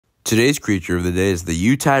Today's creature of the day is the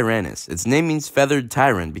Yutyrannus. Its name means feathered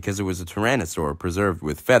tyrant because it was a tyrannosaur preserved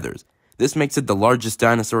with feathers. This makes it the largest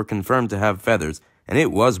dinosaur confirmed to have feathers, and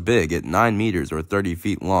it was big at 9 meters or 30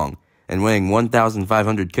 feet long, and weighing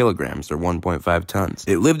 1,500 kilograms or 1.5 tons.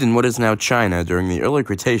 It lived in what is now China during the early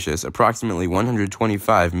Cretaceous, approximately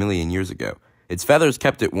 125 million years ago. Its feathers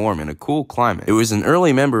kept it warm in a cool climate. It was an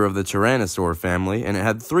early member of the tyrannosaur family, and it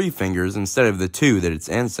had 3 fingers instead of the 2 that its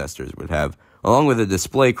ancestors would have, along with a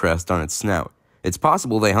display crest on its snout. It's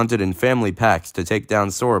possible they hunted in family packs to take down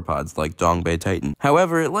sauropods like Dongbei Titan.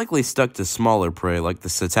 However, it likely stuck to smaller prey like the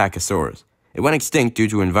Psittacosaurus. It went extinct due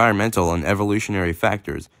to environmental and evolutionary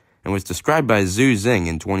factors, and was described by Zhu Xing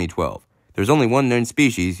in 2012. There's only one known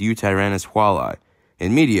species, Yutyrannus walleye.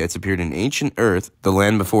 In media, it's appeared in Ancient Earth, The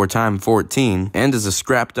Land Before Time 14, and as a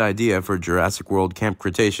scrapped idea for Jurassic World Camp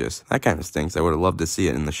Cretaceous. That kind of stinks. I would have loved to see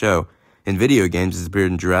it in the show. In video games, it's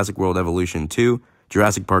appeared in Jurassic World Evolution 2,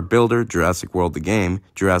 Jurassic Park Builder, Jurassic World the Game,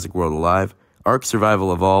 Jurassic World Alive, Ark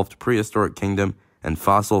Survival Evolved, Prehistoric Kingdom, and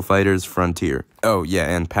Fossil Fighters Frontier. Oh,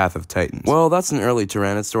 yeah, and Path of Titans. Well, that's an early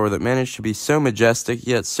tyrannosaur that managed to be so majestic,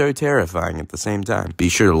 yet so terrifying at the same time. Be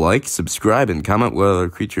sure to like, subscribe, and comment what other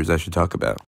creatures I should talk about.